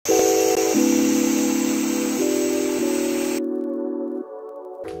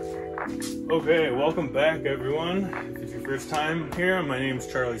Okay, welcome back everyone. If it's your first time here, my name is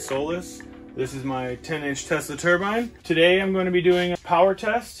Charlie Solis. This is my 10-inch Tesla turbine. Today I'm going to be doing a power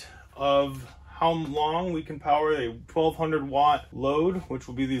test of how long we can power a 1200 watt load, which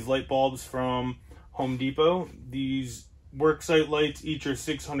will be these light bulbs from Home Depot. These worksite lights each are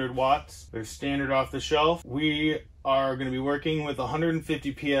 600 watts. They're standard off the shelf. We are going to be working with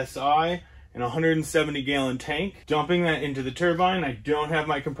 150 PSI and a 170 gallon tank. Dumping that into the turbine. I don't have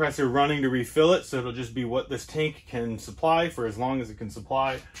my compressor running to refill it, so it'll just be what this tank can supply for as long as it can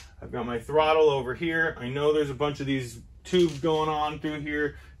supply. I've got my throttle over here. I know there's a bunch of these tubes going on through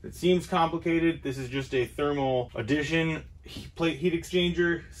here. It seems complicated. This is just a thermal addition plate heat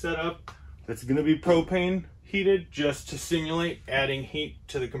exchanger setup that's going to be propane heated just to simulate adding heat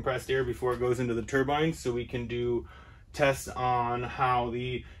to the compressed air before it goes into the turbine, so we can do tests on how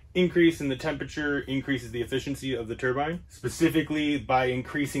the increase in the temperature increases the efficiency of the turbine. Specifically, by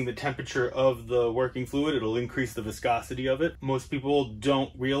increasing the temperature of the working fluid, it'll increase the viscosity of it. Most people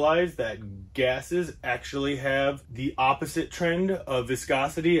don't realize that gases actually have the opposite trend of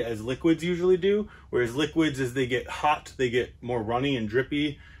viscosity as liquids usually do, whereas liquids, as they get hot, they get more runny and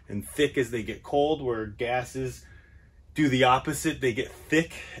drippy and thick as they get cold, where gases do the opposite. They get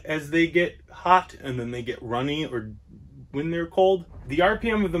thick as they get hot and then they get runny or when they're cold. The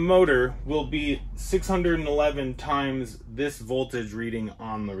RPM of the motor will be 611 times this voltage reading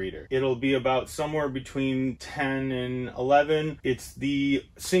on the reader. It'll be about somewhere between 10 and 11. It's the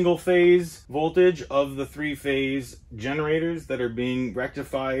single phase voltage of the three-phase generators that are being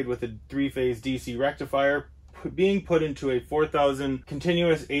rectified with a three-phase DC rectifier being put into a 4000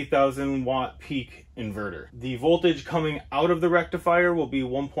 continuous 8000 watt peak inverter. The voltage coming out of the rectifier will be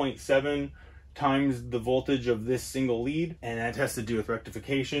 1.7 times the voltage of this single lead, and that has to do with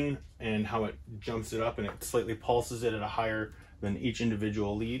rectification and how it jumps it up and it slightly pulses it at a higher than each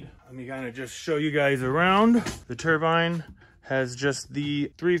individual lead. Let me kind of just show you guys around. The turbine has just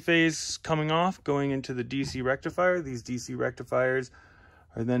the three-phase coming off, going into the DC rectifier. These DC rectifiers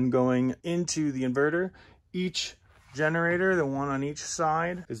are then going into the inverter. Each generator, the one on each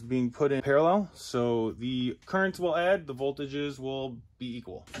side, is being put in parallel, so the currents will add, the voltages will be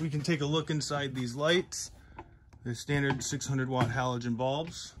equal. We can take a look inside these lights. They're standard 600 watt halogen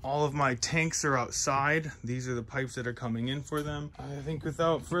bulbs. All of my tanks are outside. These are the pipes that are coming in for them. I think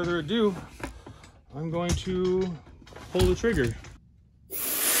without further ado, I'm going to pull the trigger.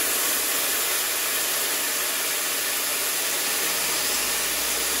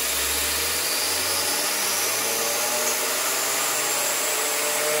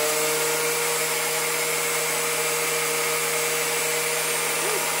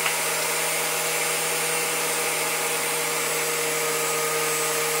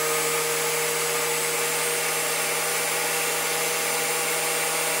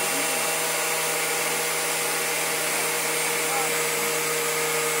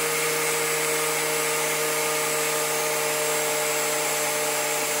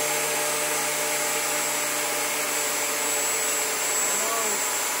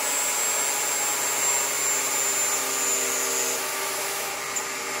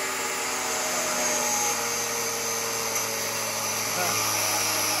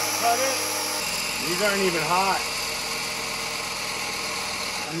 These aren't even hot.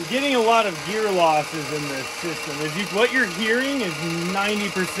 I'm getting a lot of gear losses in this system. What you're hearing is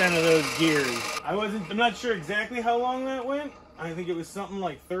 90% of those gears. I'm not sure exactly how long that went. I think it was something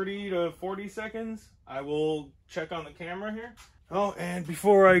like 30 to 40 seconds. I will check on the camera here. Oh, and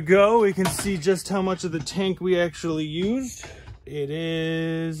before I go, we can see just how much of the tank we actually used. It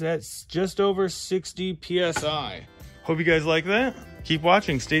is at just over 60 PSI. Hope you guys like that. Keep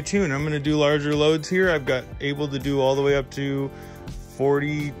watching, stay tuned. I'm gonna do larger loads here. I've got able to do all the way up to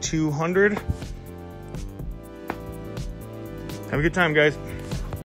 4,200. Have a good time, guys.